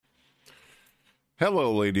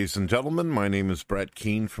Hello, ladies and gentlemen. My name is Brett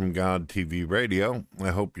Keene from God TV Radio. I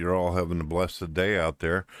hope you're all having a blessed day out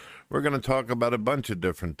there. We're going to talk about a bunch of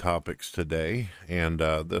different topics today, and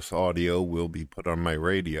this audio will be put on my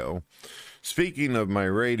radio. Speaking of my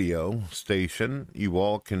radio station, you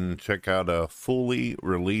all can check out a fully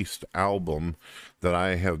released album that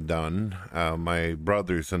I have done. My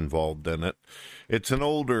brother's involved in it. It's an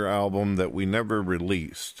older album that we never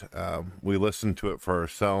released. We listened to it for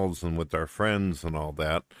ourselves and with our friends and all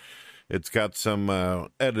that. It's got some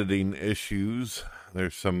editing issues.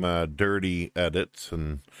 There's some dirty edits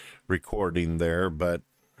and recording there, but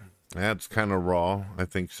that's kind of raw. I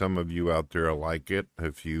think some of you out there will like it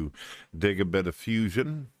if you dig a bit of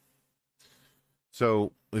fusion.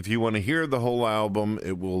 So if you want to hear the whole album,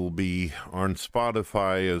 it will be on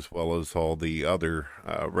Spotify as well as all the other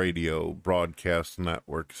radio broadcast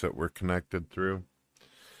networks that we're connected through.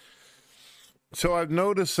 So I've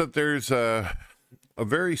noticed that there's a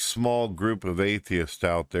very small group of atheists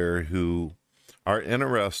out there who are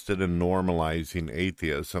interested in normalizing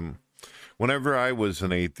atheism. Whenever I was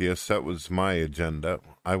an atheist, that was my agenda.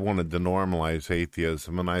 I wanted to normalize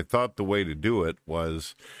atheism, and I thought the way to do it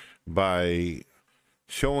was by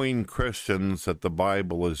showing Christians that the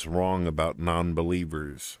Bible is wrong about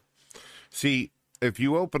non-believers. See, if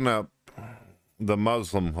you open up the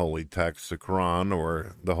Muslim holy text, the Quran,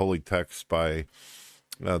 or the holy text by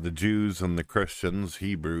the Jews and the Christians,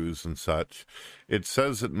 Hebrews and such, it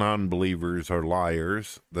says that non-believers are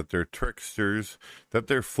liars, that they're tricksters, that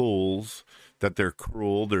they're fools, that they're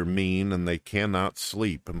cruel, they're mean, and they cannot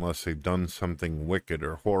sleep unless they've done something wicked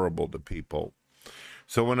or horrible to people.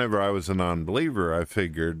 So whenever I was a non-believer, I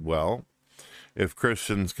figured, well, if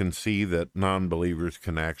Christians can see that non-believers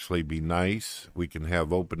can actually be nice, we can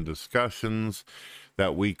have open discussions,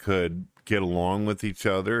 that we could get along with each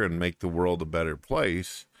other and make the world a better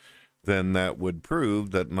place, then that would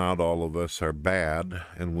prove that not all of us are bad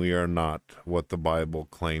and we are not what the Bible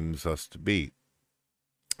claims us to be.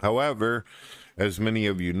 However, as many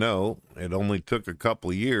of you know, it only took a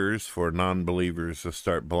couple of years for non-believers to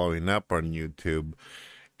start blowing up on YouTube,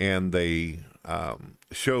 and they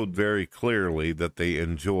showed very clearly that they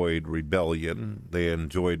enjoyed rebellion, they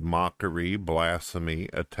enjoyed mockery, blasphemy,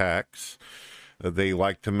 attacks. They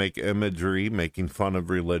like to make imagery, making fun of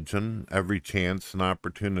religion. Every chance and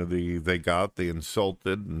opportunity they got, they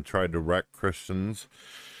insulted and tried to wreck Christians.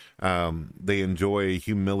 They enjoy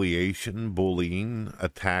humiliation, bullying,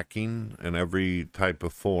 attacking in every type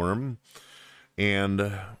of form.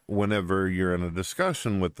 And whenever you're in a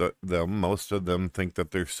discussion with them, most of them think that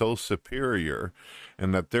they're so superior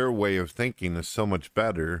and that their way of thinking is so much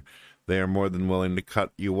better, they are more than willing to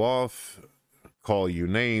cut you off, call you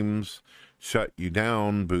names, shut you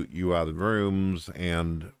down, boot you out of rooms,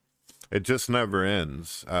 and it just never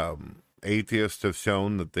ends. Atheists have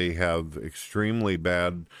shown that they have extremely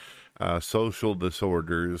bad social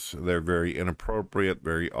disorders. They're very inappropriate,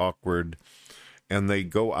 very awkward, and they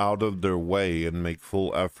go out of their way and make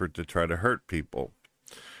full effort to try to hurt people.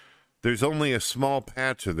 There's only a small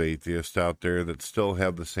patch of atheists out there that still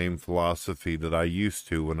have the same philosophy that I used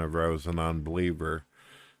to whenever I was a non-believer.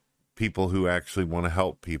 People who actually want to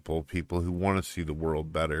help people, people who want to see the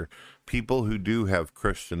world better, people who do have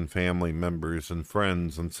Christian family members and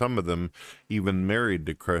friends, and some of them even married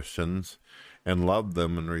to Christians and love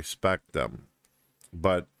them and respect them.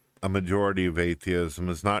 But a majority of atheism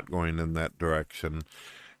is not going in that direction,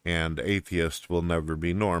 and atheists will never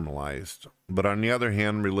be normalized. But on the other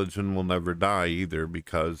hand, religion will never die either,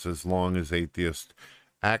 because as long as atheists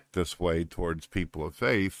act this way towards people of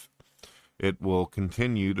faith, it will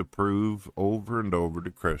continue to prove over and over to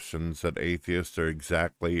Christians that atheists are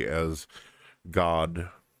exactly as God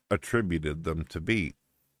attributed them to be.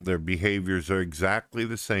 Their behaviors are exactly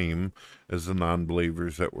the same as the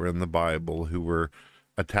non-believers that were in the Bible, who were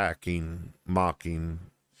attacking, mocking,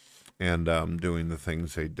 and doing the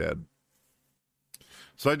things they did.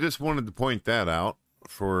 So I just wanted to point that out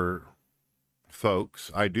for folks.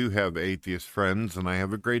 I do have atheist friends, and I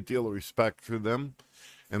have a great deal of respect for them.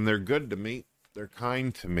 And they're good to me, they're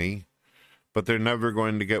kind to me, but they're never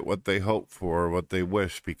going to get what they hope for, what they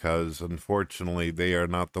wish, because unfortunately they are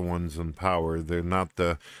not the ones in power. They're not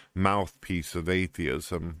the mouthpiece of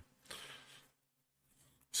atheism.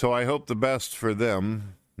 So I hope the best for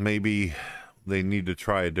them. Maybe they need to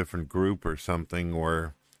try a different group or something,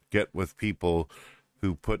 or get with people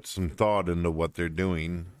who put some thought into what they're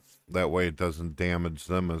doing. That way it doesn't damage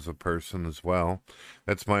them as a person as well.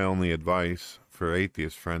 That's my only advice for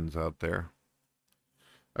atheist friends out there.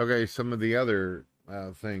 Okay, some of the other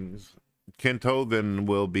things. Kent Hovind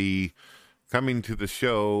will be coming to the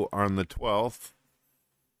show on the 12th.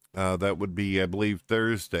 That would be, I believe,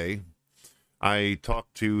 Thursday. I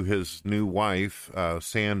talked to his new wife,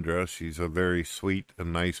 Sandra. She's a very sweet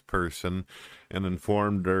and nice person, and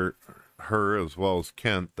informed her as well as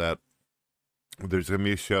Kent that there's going to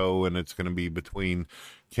be a show, and it's going to be between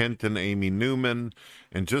Kent and Amy Newman.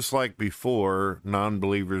 And just like before,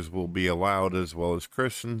 non-believers will be allowed, as well as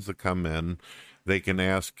Christians, to come in. They can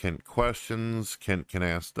ask Kent questions. Kent can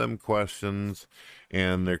ask them questions,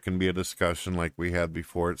 and there can be a discussion like we had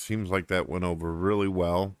before. It seems like that went over really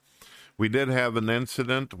well. We did have an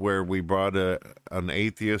incident where we brought an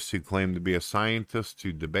atheist who claimed to be a scientist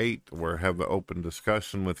to debate or have an open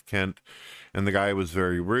discussion with Kent, and the guy was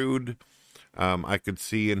very rude. I could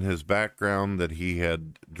see in his background that he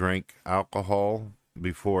had drank alcohol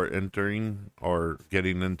before entering or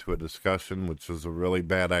getting into a discussion, which is a really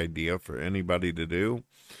bad idea for anybody to do.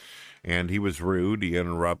 And he was rude, he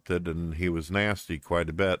interrupted, and he was nasty quite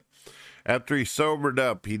a bit. After he sobered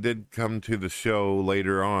up, he did come to the show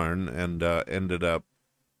later on and ended up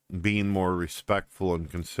being more respectful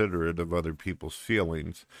and considerate of other people's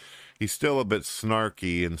feelings. He's still a bit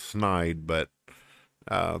snarky and snide, but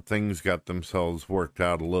things got themselves worked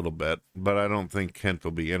out a little bit. But I don't think Kent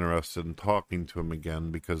will be interested in talking to him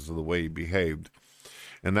again because of the way he behaved.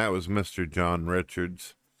 And that was Mr. John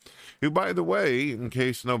Richards, who, by the way, in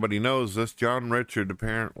case nobody knows this, John Richard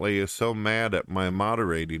apparently is so mad at my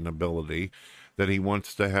moderating ability that he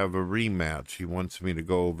wants to have a rematch. He wants me to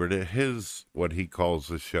go over to his, what he calls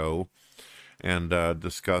the show, and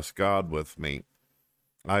discuss God with me.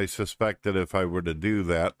 I suspect that if I were to do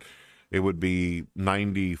that, it would be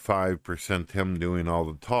 95% him doing all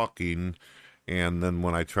the talking, and then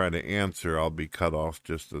when I try to answer, I'll be cut off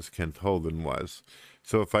just as Kent Hovind was.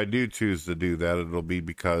 So if I do choose to do that, it'll be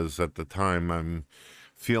because at the time I'm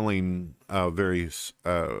feeling very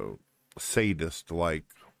sadist-like.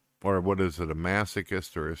 Or what is it, a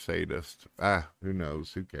masochist or a sadist? Who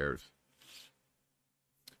knows? Who cares?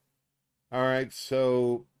 All right,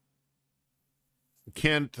 so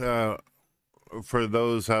Kent, for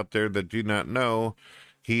those out there that do not know,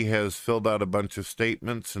 he has filled out a bunch of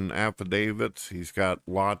statements and affidavits. He's got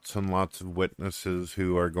lots and lots of witnesses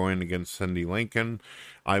who are going against Cindy Lincoln.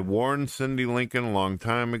 I warned Cindy Lincoln a long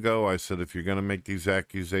time ago. I said, if you're going to make these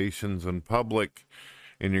accusations in public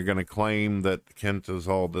and you're going to claim that Kent is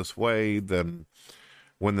all this way, then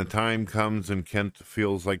when the time comes and Kent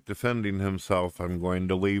feels like defending himself, I'm going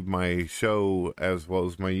to leave my show as well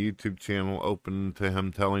as my YouTube channel open to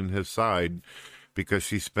him telling his side, because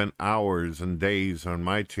she spent hours and days on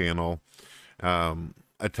my channel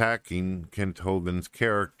attacking Kent Hovind's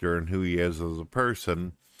character and who he is as a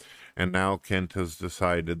person, and now Kent has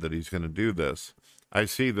decided that he's going to do this. I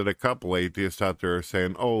see that a couple atheists out there are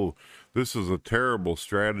saying, oh, this is a terrible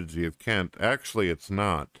strategy of Kent. Actually, it's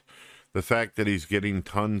not. The fact that he's getting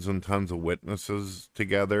tons and tons of witnesses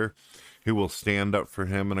together who will stand up for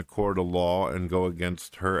him in a court of law and go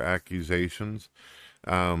against her accusations,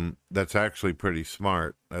 that's actually pretty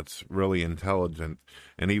smart. That's really intelligent.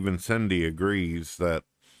 And even Cindy agrees that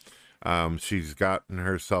she's gotten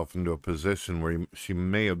herself into a position where she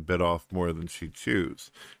may have bit off more than she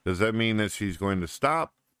chews. Does that mean that she's going to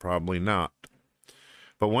stop? Probably not.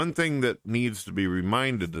 But one thing that needs to be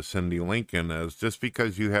reminded to Cindy Lincoln is just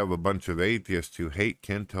because you have a bunch of atheists who hate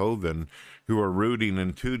Kent Hovind, who are rooting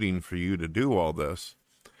and tooting for you to do all this,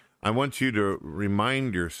 I want you to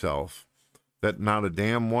remind yourself that not a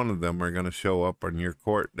damn one of them are going to show up on your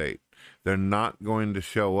court date. They're not going to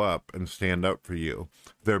show up and stand up for you.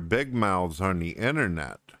 They're big mouths on the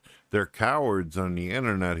internet. They're cowards on the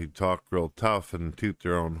internet who talk real tough and toot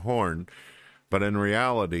their own horn. But in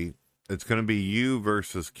reality, it's going to be you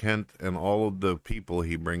versus Kent and all of the people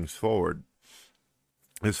he brings forward.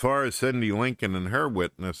 As far as Cindy Lincoln and her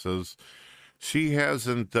witnesses, she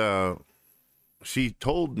hasn't... She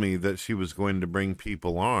told me that she was going to bring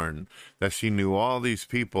people on, that she knew all these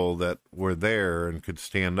people that were there and could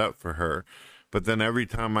stand up for her. But then every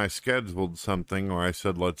time I scheduled something or I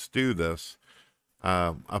said, let's do this,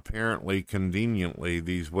 apparently, conveniently,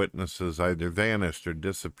 these witnesses either vanished or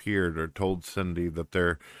disappeared or told Cindy that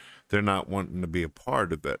they're not wanting to be a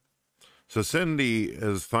part of it. So Cindy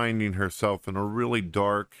is finding herself in a really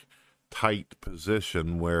dark, tight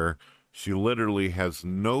position where she literally has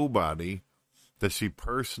nobody that she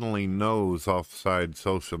personally knows offside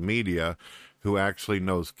social media who actually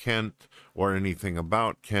knows Kent or anything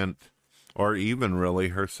about Kent or even really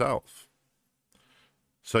herself.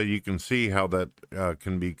 So you can see how that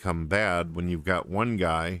can become bad when you've got one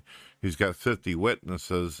guy who's got 50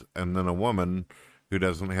 witnesses and then a woman who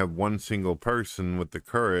doesn't have one single person with the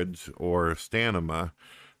courage or stamina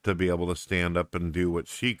to be able to stand up and do what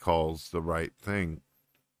she calls the right thing.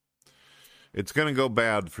 it's going to go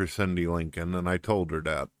bad for Cindy Lincoln, and I told her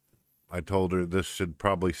that. I told her this should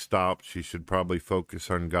probably stop. She should probably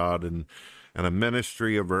focus on God and a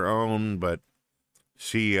ministry of her own, but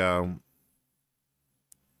she, I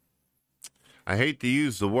hate to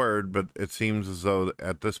use the word, but it seems as though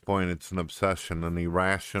at this point it's an obsession, an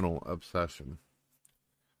irrational obsession.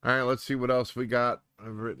 All right, let's see what else we got.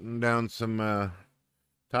 I've written down some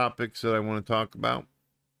topics that I want to talk about.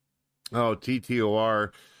 Oh,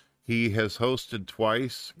 TTOR, he has hosted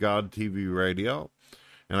twice God TV Radio,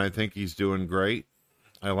 and I think he's doing great.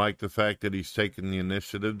 I like the fact that he's taken the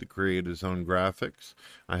initiative to create his own graphics.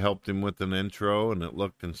 I helped him with an intro, and it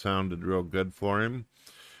looked and sounded real good for him.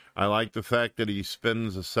 I like the fact that he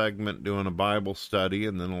spends a segment doing a Bible study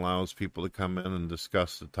and then allows people to come in and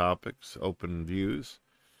discuss the topics, open views.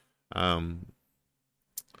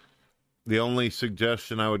 The only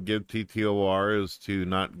suggestion I would give TTOR is to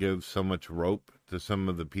not give so much rope to some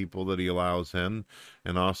of the people that he allows in,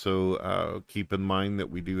 and also keep in mind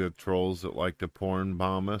that we do have trolls that like to porn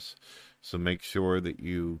bomb us, so make sure that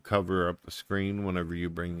you cover up the screen whenever you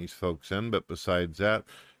bring these folks in. But besides that,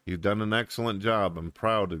 you've done an excellent job. I'm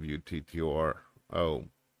proud of you, TTOR. Oh.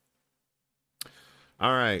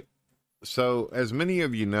 All right. So, as many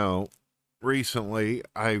of you know, recently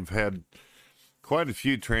I've had quite a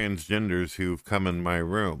few transgenders who've come in my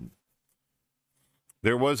room.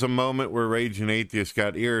 There was a moment where Raging Atheist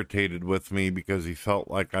got irritated with me because he felt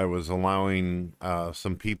like I was allowing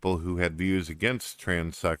some people who had views against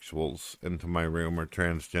transsexuals into my room, or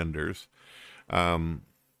transgenders. And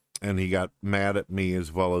he got mad at me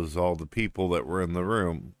as well as all the people that were in the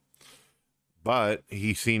room. But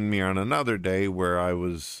he seen me on another day where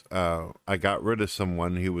I got rid of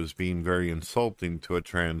someone who was being very insulting to a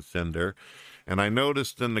transgender. And I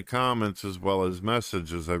noticed in the comments as well as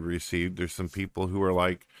messages I've received, there's some people who are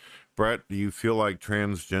like, Brett, do you feel like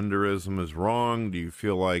transgenderism is wrong? Do you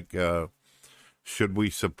feel like, should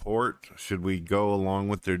we go along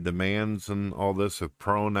with their demands and all this of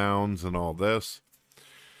pronouns and all this?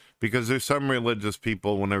 Because there's some religious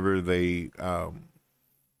people, whenever they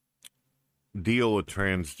deal with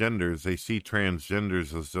transgenders, they see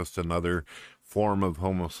transgenders as just another form of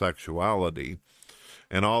homosexuality.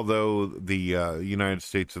 And although the United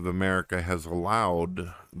States of America has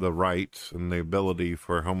allowed the rights and the ability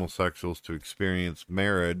for homosexuals to experience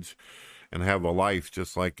marriage and have a life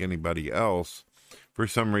just like anybody else, for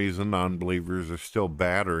some reason non-believers are still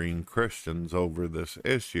battering Christians over this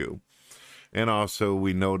issue. And also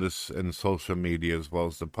we notice in social media as well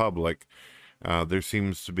as the public, there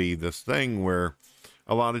seems to be this thing where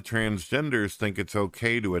a lot of transgenders think it's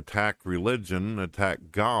okay to attack religion, attack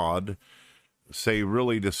God, say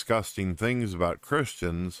really disgusting things about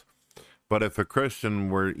Christians, but if a Christian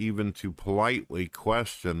were even to politely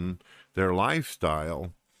question their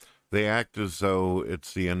lifestyle, they act as though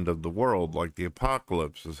it's the end of the world, like the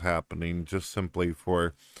apocalypse is happening, just simply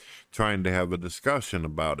for trying to have a discussion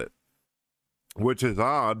about it. Which is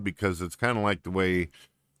odd, because it's kind of like the way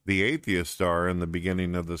the atheists are in the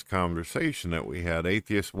beginning of this conversation that we had.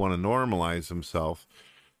 Atheists want to normalize themselves,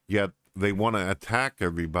 yet they want to attack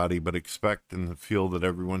everybody, but expect and feel that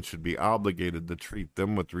everyone should be obligated to treat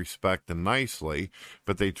them with respect and nicely,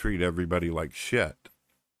 but they treat everybody like shit.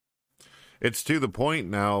 It's to the point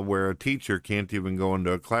now where a teacher can't even go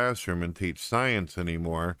into a classroom and teach science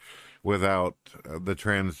anymore without the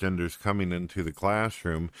transgenders coming into the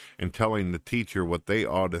classroom and telling the teacher what they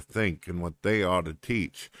ought to think and what they ought to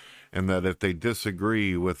teach, and that if they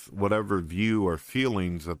disagree with whatever view or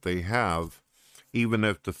feelings that they have, even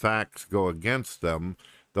if the facts go against them,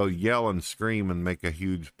 they'll yell and scream and make a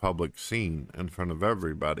huge public scene in front of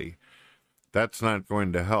everybody. That's not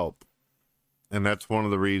going to help. And that's one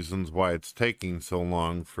of the reasons why it's taking so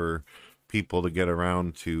long for people to get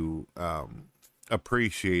around to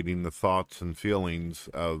appreciating the thoughts and feelings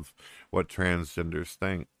of what transgenders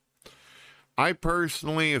think. I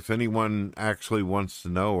personally, if anyone actually wants to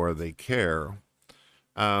know or they care,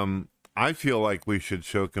 I feel like we should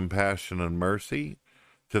show compassion and mercy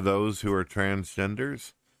to those who are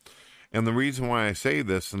transgenders. And the reason why I say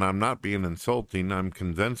this, and I'm not being insulting, I'm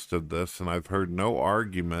convinced of this, and I've heard no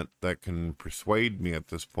argument that can persuade me at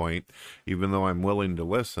this point, even though I'm willing to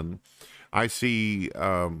listen. I see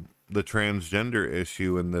the transgender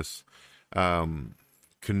issue in this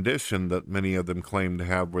condition that many of them claim to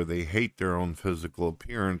have, where they hate their own physical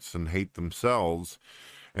appearance and hate themselves.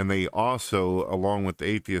 And they also, along with the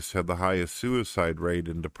atheists, have the highest suicide rate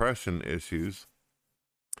and depression issues.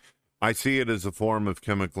 I see it as a form of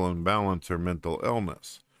chemical imbalance or mental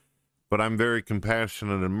illness. but I'm very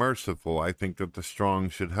compassionate and merciful. I think that the strong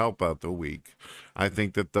should help out the weak. I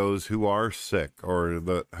think that those who are sick or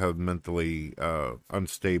that have mentally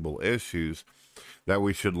unstable issues, that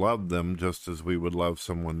we should love them just as we would love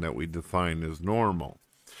someone that we define as normal.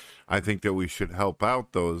 I think that we should help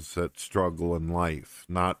out those that struggle in life,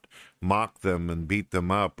 not mock them and beat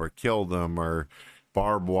them up or kill them or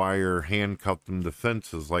barbed wire handcuff them to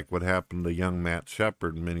fences like what happened to young Matt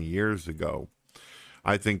Shepard many years ago.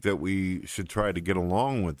 I think that we should try to get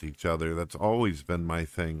along with each other. That's always been my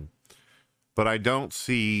thing. But I don't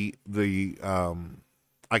see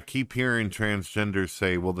I keep hearing transgenders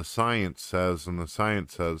say, well, the science says, and the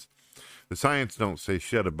science says. The science don't say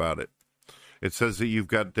shit about it. It says that you've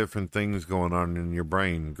got different things going on in your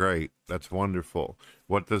brain. Great. That's wonderful.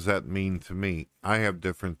 What does that mean to me? I have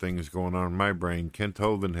different things going on in my brain. Kent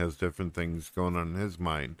Hovind has different things going on in his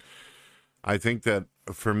mind. I think that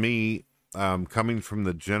for me, coming from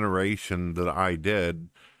the generation that I did,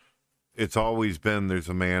 it's always been there's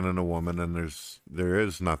a man and a woman and there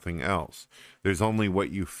is nothing else. There's only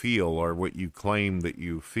what you feel or what you claim that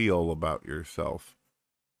you feel about yourself.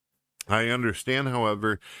 I understand,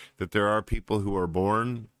 however, that there are people who are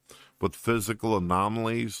born with physical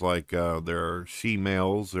anomalies, like there are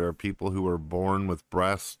she-males, there are people who are born with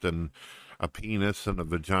breast and a penis and a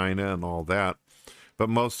vagina and all that. But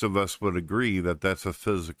most of us would agree that that's a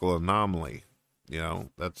physical anomaly. You know,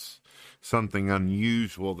 that's something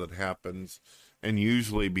unusual that happens, and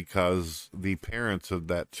usually because the parents of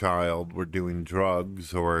that child were doing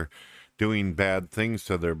drugs or doing bad things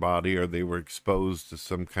to their body, or they were exposed to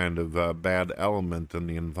some kind of bad element in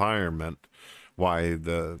the environment, why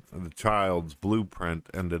the child's blueprint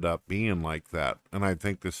ended up being like that. And I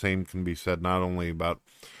think the same can be said not only about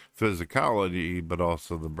physicality, but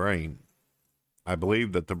also the brain. I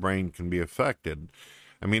believe that the brain can be affected.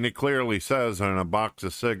 I mean, it clearly says on a box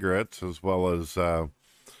of cigarettes, as well as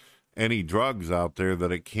any drugs out there,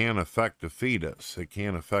 that it can affect a fetus. It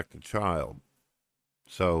can affect a child.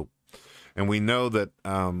 So, and we know that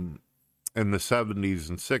in the 70s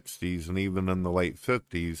and 60s, and even in the late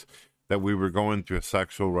 50s, that we were going through a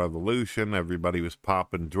sexual revolution. Everybody was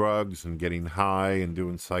popping drugs and getting high and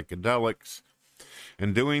doing psychedelics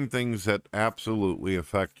and doing things that absolutely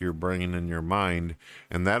affect your brain and your mind.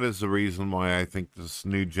 And that is the reason why I think this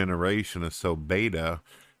new generation is so beta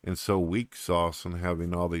and so weak sauce and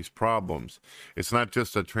having all these problems. It's not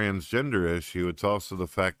just a transgender issue. It's also the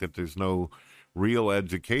fact that there's no real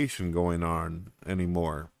education going on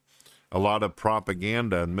anymore. A lot of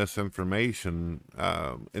propaganda and misinformation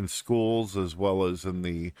in schools as well as in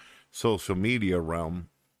the social media realm.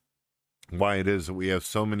 Why it is that we have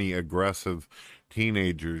so many aggressive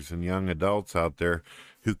teenagers and young adults out there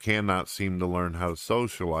who cannot seem to learn how to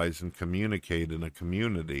socialize and communicate in a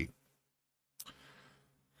community.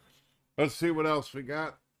 Let's see what else we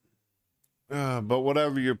got. But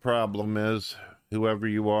whatever your problem is, whoever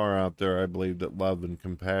you are out there, I believe that love and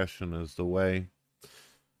compassion is the way.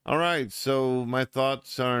 All right, so my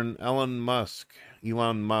thoughts on Elon Musk,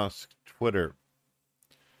 Twitter.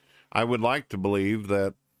 I would like to believe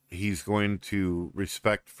that he's going to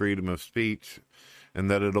respect freedom of speech and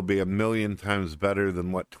that it'll be 1,000,000 times better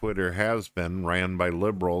than what Twitter has been, ran by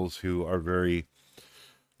liberals who are very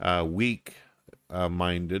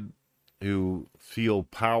weak-minded, who feel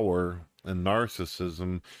power and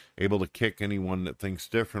narcissism, able to kick anyone that thinks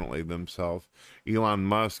differently themselves. Elon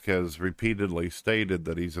Musk has repeatedly stated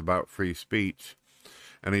that he's about free speech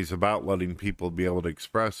and he's about letting people be able to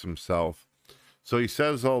express himself. So he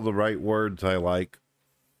says all the right words I like,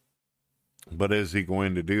 but is he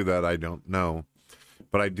going to do that? I don't know.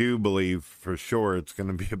 But I do believe for sure it's going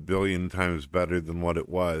to be 1,000,000,000 times better than what it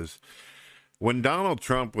was. When Donald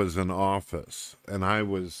Trump was in office and I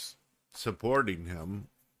was supporting him,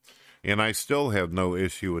 and I still have no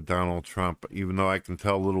issue with Donald Trump, even though I can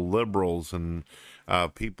tell little liberals and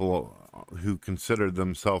people who consider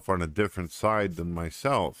themselves on a different side than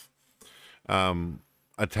myself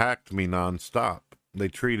attacked me nonstop. They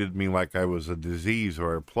treated me like I was a disease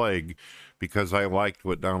or a plague because I liked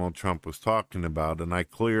what Donald Trump was talking about, and I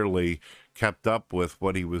clearly kept up with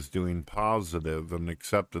what he was doing positive and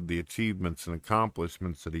accepted the achievements and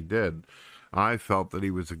accomplishments that he did. I felt that he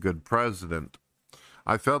was a good president.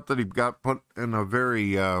 I felt that he got put in a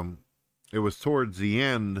very, it was towards the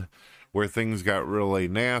end where things got really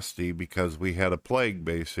nasty because we had a plague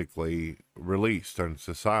basically released on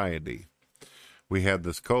society. We had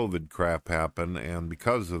this COVID crap happen, and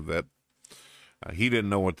because of it, he didn't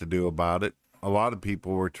know what to do about it. A lot of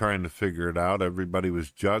people were trying to figure it out. Everybody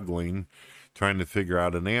was juggling, trying to figure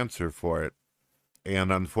out an answer for it.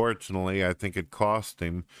 And unfortunately, I think it cost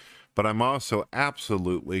him But I'm also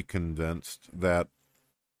absolutely convinced that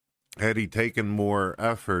had he taken more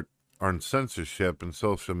effort on censorship and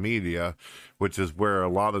social media, which is where a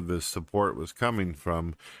lot of his support was coming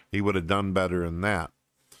from, he would have done better in that.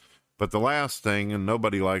 But the last thing, and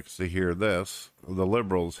nobody likes to hear this, the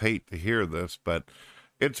liberals hate to hear this, but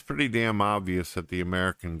it's pretty damn obvious that the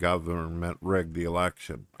American government rigged the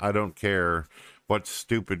election. I don't care what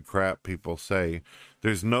stupid crap people say.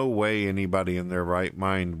 There's no way anybody in their right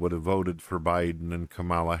mind would have voted for Biden and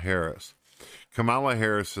Kamala Harris. Kamala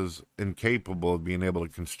Harris is incapable of being able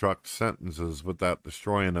to construct sentences without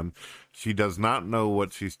destroying them. She does not know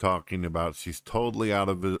what she's talking about. She's totally out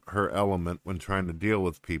of her element when trying to deal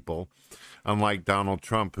with people. Unlike Donald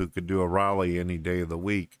Trump, who could do a rally any day of the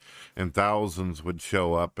week, and thousands would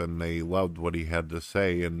show up and they loved what he had to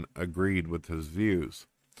say and agreed with his views.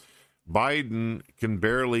 Biden can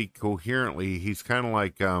barely coherently, he's kind of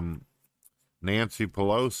like Nancy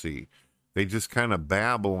Pelosi. They just kind of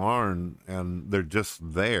babble on and they're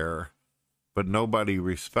just there, but nobody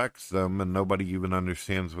respects them and nobody even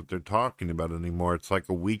understands what they're talking about anymore. It's like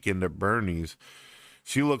a weekend at Bernie's.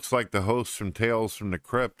 She looks like the host from Tales from the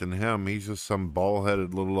Crypt, and he's just some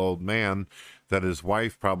bald-headed little old man that his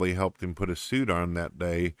wife probably helped him put a suit on that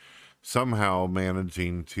day, somehow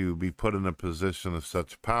managing to be put in a position of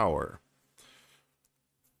such power.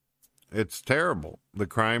 It's terrible. The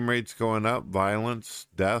crime rate's going up, violence,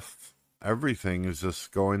 death, everything is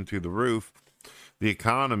just going through the roof. The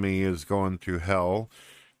economy is going through hell.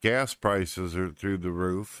 Gas prices are through the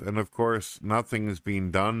roof. And of course, nothing is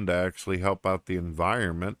being done to actually help out the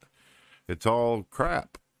environment. It's all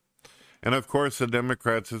crap. And of course, the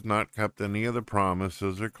Democrats have not kept any of the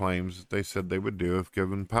promises or claims that they said they would do if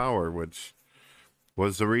given power, which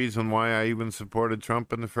was the reason why I even supported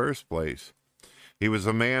Trump in the first place. He was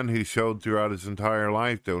a man who showed throughout his entire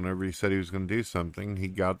life that whenever he said he was going to do something, he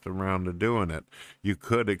got around to doing it. You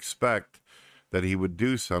could expect that he would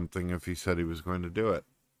do something if he said he was going to do it.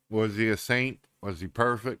 Was he a saint? Was he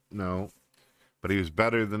perfect? No. But he was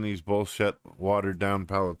better than these bullshit, watered-down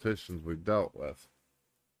politicians we've dealt with.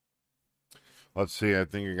 Let's see, I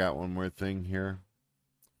think I got one more thing here.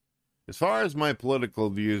 As far as my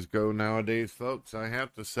political views go nowadays, folks, I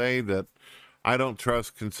have to say that I don't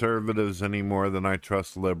trust conservatives any more than I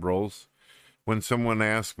trust liberals. When someone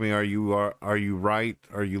asks me, are you right?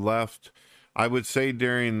 Are you left? I would say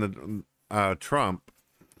during the Trump,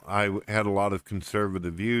 I had a lot of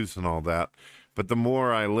conservative views and all that. But the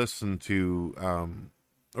more I listened to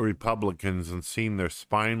Republicans and seen their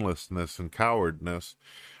spinelessness and cowardness,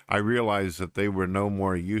 I realized that they were no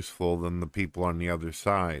more useful than the people on the other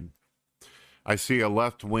side. I see a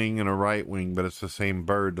left wing and a right wing, but it's the same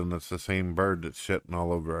bird, and it's the same bird that's shitting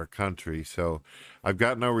all over our country. So I've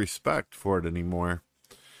got no respect for it anymore.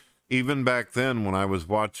 Even back then, when I was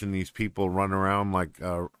watching these people run around like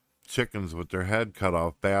chickens with their head cut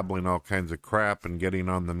off, babbling all kinds of crap and getting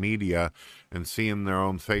on the media and seeing their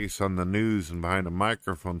own face on the news and behind a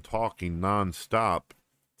microphone talking nonstop,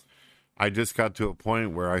 I just got to a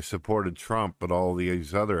point where I supported Trump, but all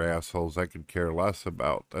these other assholes I could care less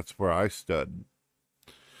about. That's where I stood.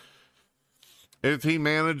 If he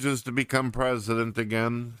manages to become president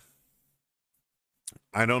again,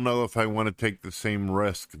 I don't know if I want to take the same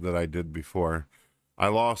risk that I did before. I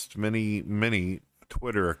lost many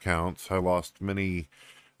Twitter accounts. I lost many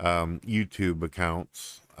YouTube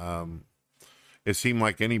accounts. It seemed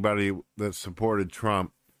like anybody that supported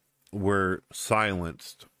Trump were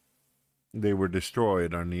silenced. They were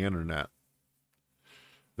destroyed on the internet.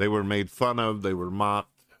 They were made fun of, they were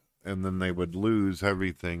mocked, and then they would lose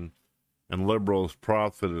everything. And liberals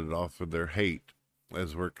profited off of their hate,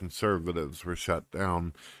 as where conservatives were shut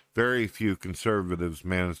down. Very few conservatives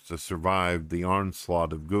managed to survive the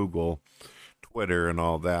onslaught of Google, Twitter, and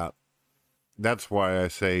all that. That's why I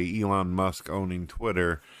say Elon Musk owning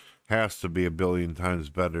Twitter has to be 1 billion times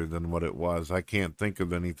better than what it was. I can't think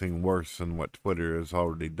of anything worse than what Twitter has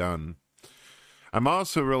already done. I'm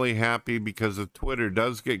also really happy because if Twitter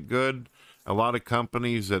does get good, a lot of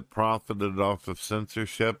companies that profited off of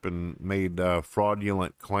censorship and made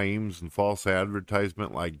fraudulent claims and false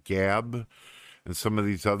advertisement like Gab and some of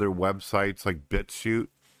these other websites like BitChute,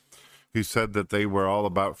 who said that they were all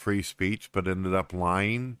about free speech but ended up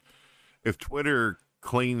lying. If Twitter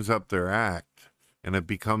cleans up their act and it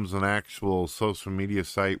becomes an actual social media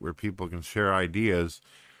site where people can share ideas,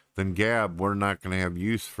 then Gab, we're not going to have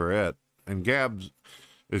use for it. And Gab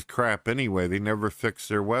is crap anyway. They never fixed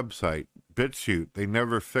their website. BitChute, they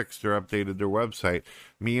never fixed or updated their website.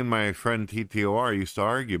 Me and my friend TTOR used to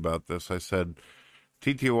argue about this. I said,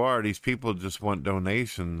 TTOR, these people just want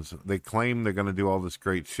donations. They claim they're going to do all this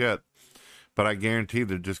great shit, But I guarantee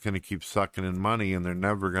they're just going to keep sucking in money, and they're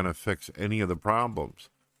never going to fix any of the problems.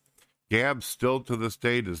 Gab still to this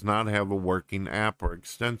day does not have a working app or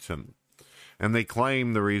extension. And they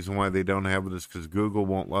claim the reason why they don't have it is because Google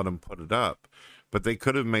won't let them put it up. But they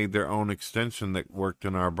could have made their own extension that worked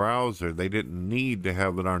in our browser. They didn't need to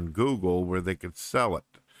have it on Google where they could sell it.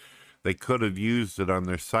 They could have used it on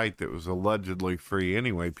their site that was allegedly free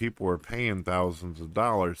anyway. People were paying thousands of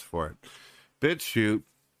dollars for it. BitChute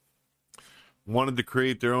wanted to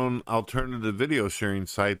create their own alternative video sharing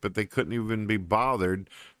site, but they couldn't even be bothered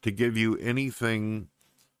to give you anything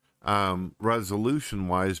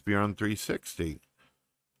resolution-wise beyond 360.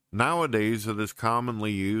 Nowadays, it is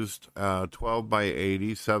commonly used 12 by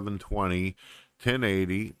 80, 720,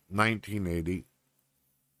 1080, 1980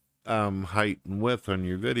 height and width on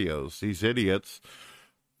your videos. These idiots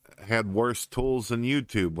had worse tools than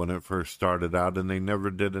YouTube when it first started out, and they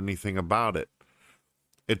never did anything about it.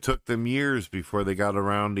 It took them years before they got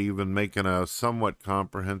around to even making a somewhat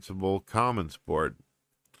comprehensible comments board.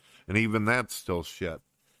 And even that's still shit.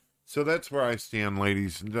 So that's where I stand,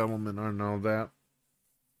 ladies and gentlemen, on all that.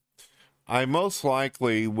 I most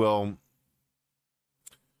likely will...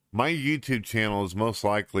 My YouTube channel is most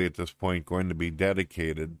likely at this point going to be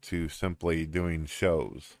dedicated to simply doing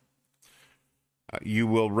shows. You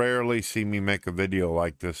will rarely see me make a video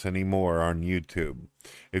like this anymore on YouTube.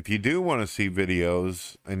 If you do want to see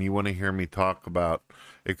videos and you want to hear me talk about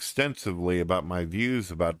extensively about my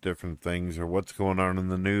views about different things or what's going on in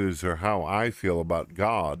the news or how I feel about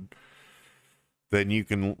God, then you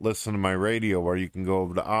can listen to my radio, or you can go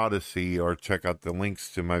over to Odyssey or check out the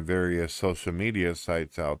links to my various social media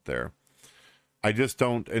sites out there. I just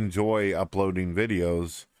don't enjoy uploading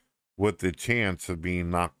videos with the chance of being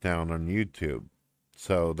knocked down on YouTube.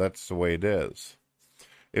 So that's the way it is.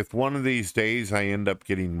 If one of these days I end up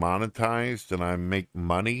getting monetized and I make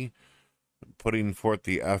money putting forth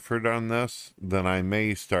the effort on this, then I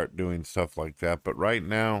may start doing stuff like that. But right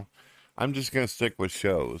now, I'm just going to stick with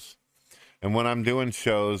shows. And when I'm doing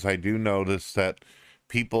shows, I do notice that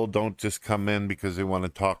people don't just come in because they want to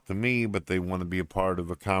talk to me, but they want to be a part of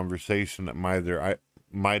a conversation that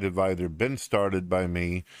might have either been started by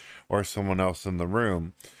me or someone else in the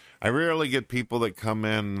room. I rarely get people that come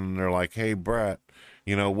in and they're like, "Hey, Brett,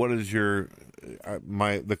 you know, what is your..."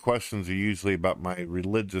 The questions are usually about my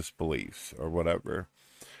religious beliefs or whatever.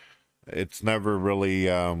 It's never really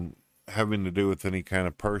having to do with any kind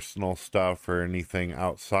of personal stuff or anything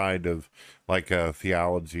outside of like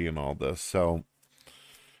theology and all this. So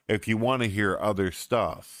if you want to hear other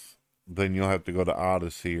stuff, then you'll have to go to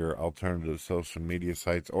Odyssey or alternative social media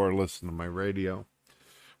sites or listen to my radio.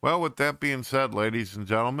 Well, with that being said, ladies and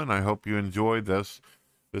gentlemen, I hope you enjoyed this.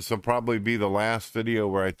 This will probably be the last video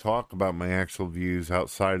where I talk about my actual views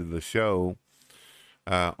outside of the show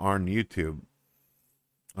on YouTube.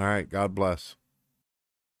 All right, God bless.